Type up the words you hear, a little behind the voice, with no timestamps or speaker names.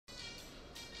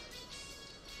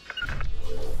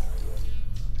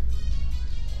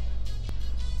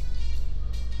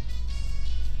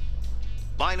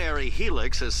Binary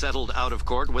Helix has settled out of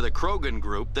court with a Krogan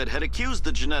group that had accused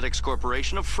the Genetics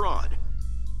Corporation of fraud.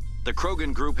 The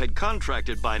Krogan group had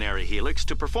contracted Binary Helix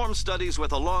to perform studies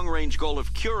with a long-range goal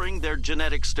of curing their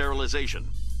genetic sterilization.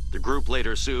 The group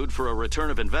later sued for a return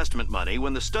of investment money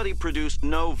when the study produced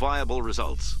no viable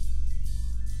results.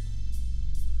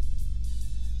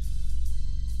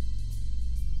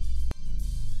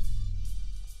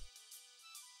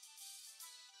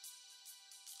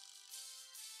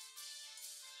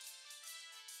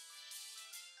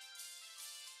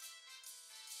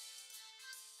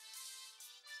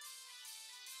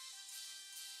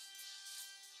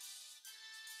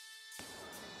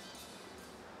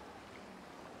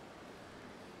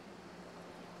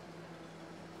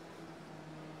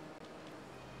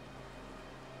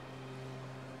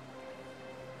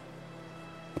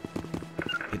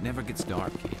 It never gets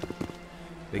dark here.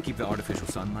 They keep the artificial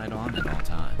sunlight on at all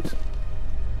times.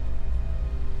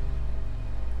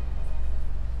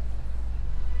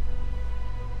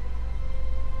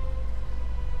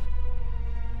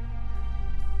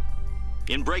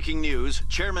 In breaking news,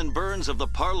 Chairman Burns of the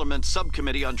Parliament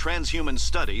Subcommittee on Transhuman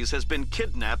Studies has been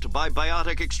kidnapped by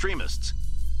biotic extremists.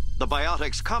 The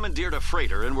biotics commandeered a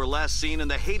freighter and were last seen in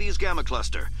the Hades Gamma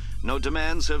Cluster. No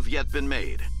demands have yet been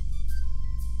made.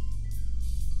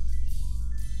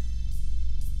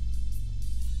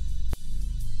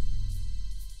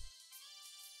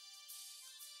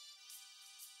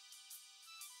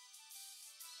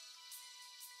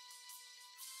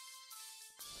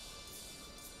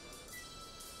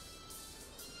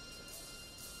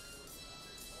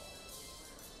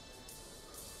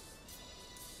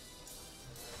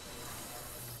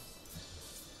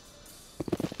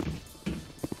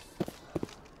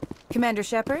 Commander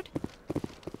Shepard?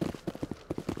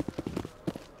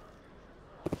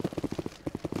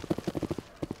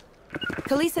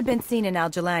 Police have been seen in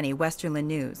Al-Jalani, Westerland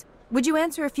News. Would you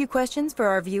answer a few questions for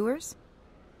our viewers?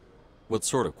 What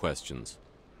sort of questions?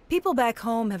 People back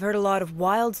home have heard a lot of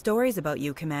wild stories about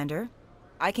you, Commander.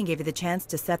 I can give you the chance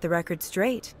to set the record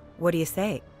straight. What do you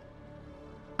say?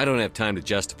 I don't have time to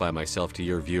justify myself to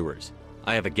your viewers.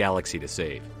 I have a galaxy to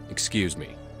save. Excuse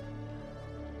me.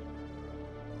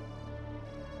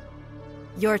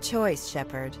 Your choice,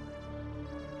 Shepard.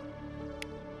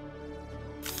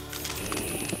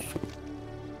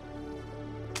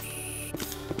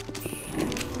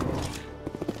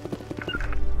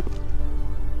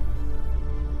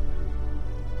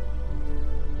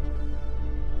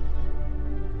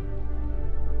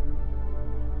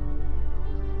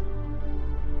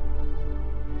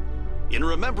 In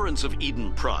remembrance of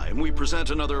Eden Prime, we present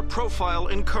another Profile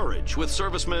in Courage with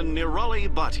serviceman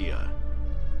Nirali Bhatia.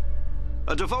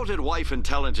 A devoted wife and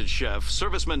talented chef,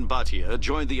 Serviceman Bhatia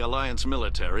joined the Alliance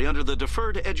military under the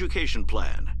Deferred Education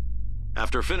Plan.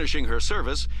 After finishing her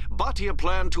service, Bhatia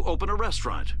planned to open a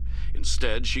restaurant.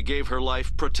 Instead, she gave her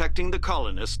life protecting the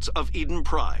colonists of Eden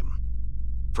Prime.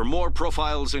 For more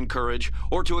Profiles in Courage,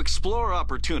 or to explore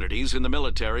opportunities in the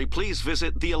military, please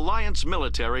visit the Alliance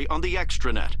military on the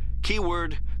extranet.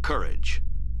 Keyword, Courage.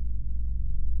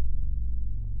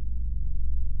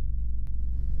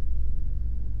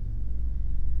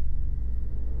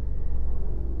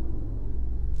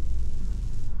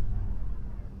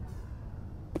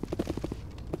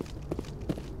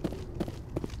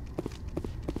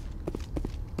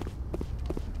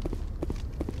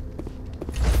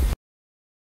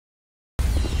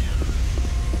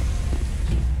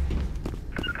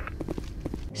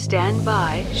 Stand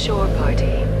by, shore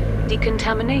party.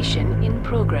 Decontamination in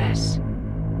progress.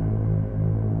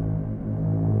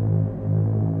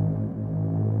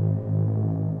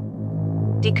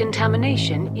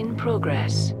 Decontamination in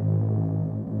progress.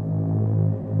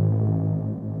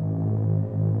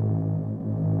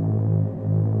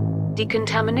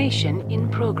 Decontamination in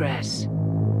progress.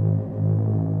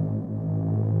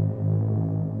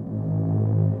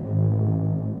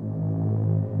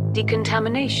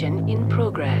 Decontamination in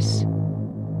progress.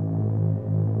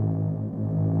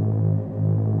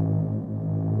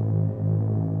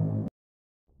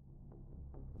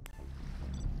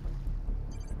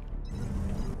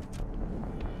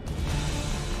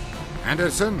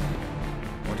 Anderson?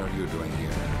 What are you doing here?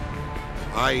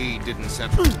 I didn't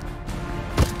send...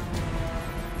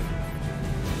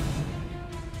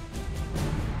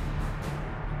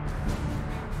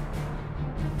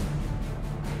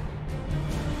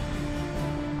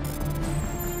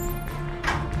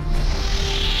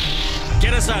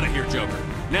 Get us out of here, Joker.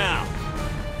 Now!